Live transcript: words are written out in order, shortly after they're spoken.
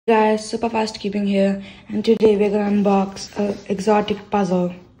Guys, superfastcubing here, and today we're gonna unbox an exotic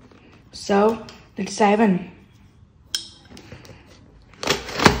puzzle. So let's dive in.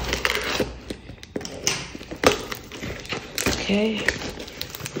 Okay.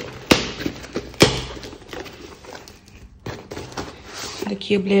 The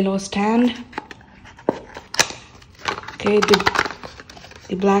cube Lilo stand. Okay,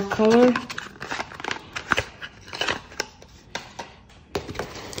 the black color.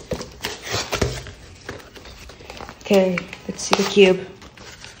 Okay, let's see the cube.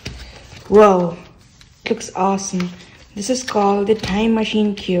 Whoa, it looks awesome. This is called the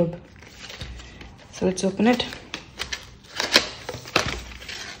TimeMachine cube. So let's open it.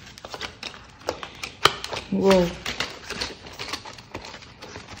 Whoa.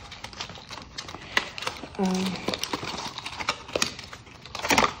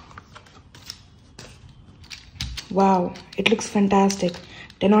 Wow, it looks fantastic.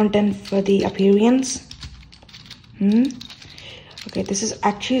 10 on 10 for the appearance. Okay, this is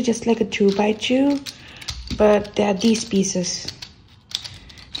actually just like a 2x2, but they are these pieces.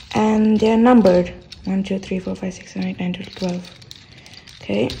 And they are numbered. 1, 2, 3, 4, 5, 6, 7, 8, 9, 10, 12.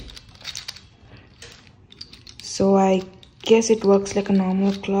 Okay. So I guess it works like a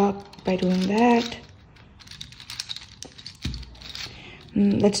normal clock by doing that.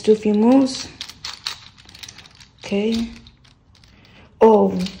 Let's do a few moves. Okay.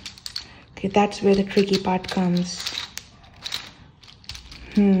 Oh. Okay, that's where the tricky part comes.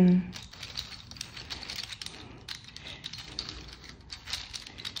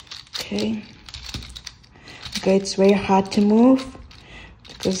 Okay. Okay, it's very hard to move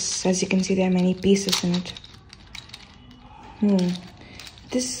because, as you can see, there are many pieces in it.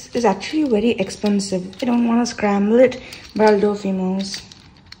 This is actually very expensive. I don't want to scramble it, but I'll do a few moves.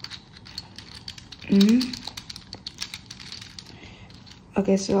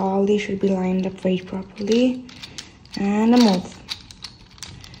 Okay, so all these should be lined up very properly. And a move.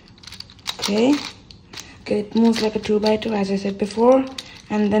 Okay. Okay, it moves like a 2x2 as I said before.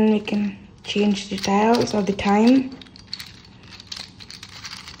 And then we can change the tiles or the time.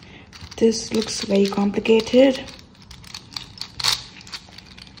 This looks very complicated.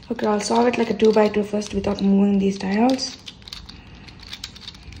 Okay, I'll solve it like a 2x2 first without moving these tiles.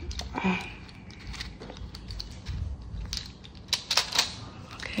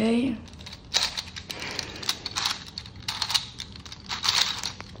 Okay.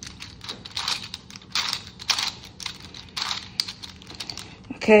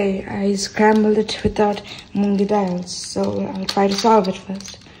 Okay, I scrambled it without moving the dials, so I'll try to solve it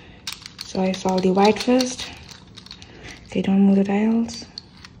first. So I solve the white first. Okay, don't move the dials.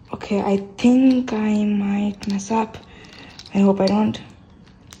 Okay, I think I might mess up. I hope I don't.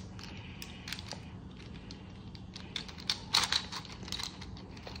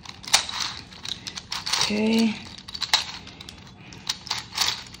 Okay.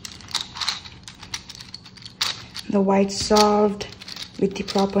 The white solved with the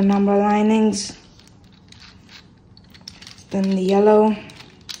proper number linings. Then the yellow.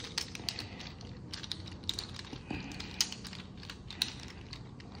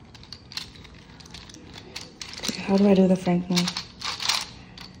 Okay, how do I do the front move?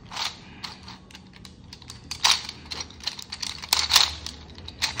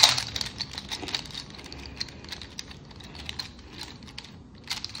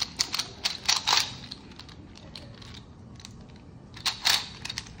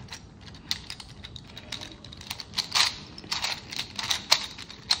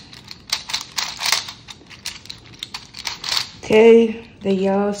 Okay, the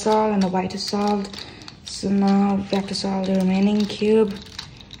yellow is solved and the white is solved. So now we have to solve the remaining cube.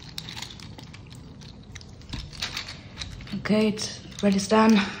 Okay, it's ready,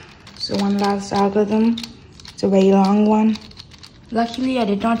 done. So one last algorithm. It's a very long one. Luckily, I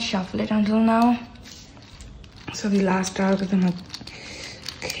did not shuffle it until now. So the last algorithm.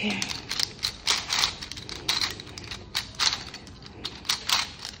 Okay.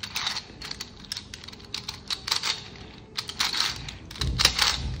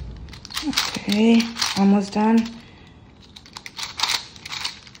 Okay, almost done.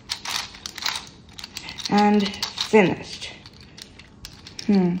 And finished.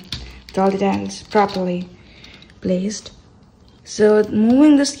 With all the tiles properly placed. So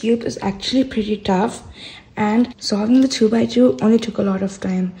moving this cube is actually pretty tough, and solving the 2x2 only took a lot of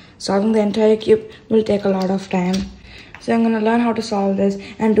time. Solving the entire cube will take a lot of time. So I'm gonna learn how to solve this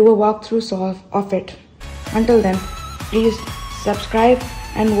and do a walkthrough solve of it. Until then, please subscribe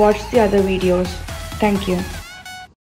and watch the other videos. Thank you.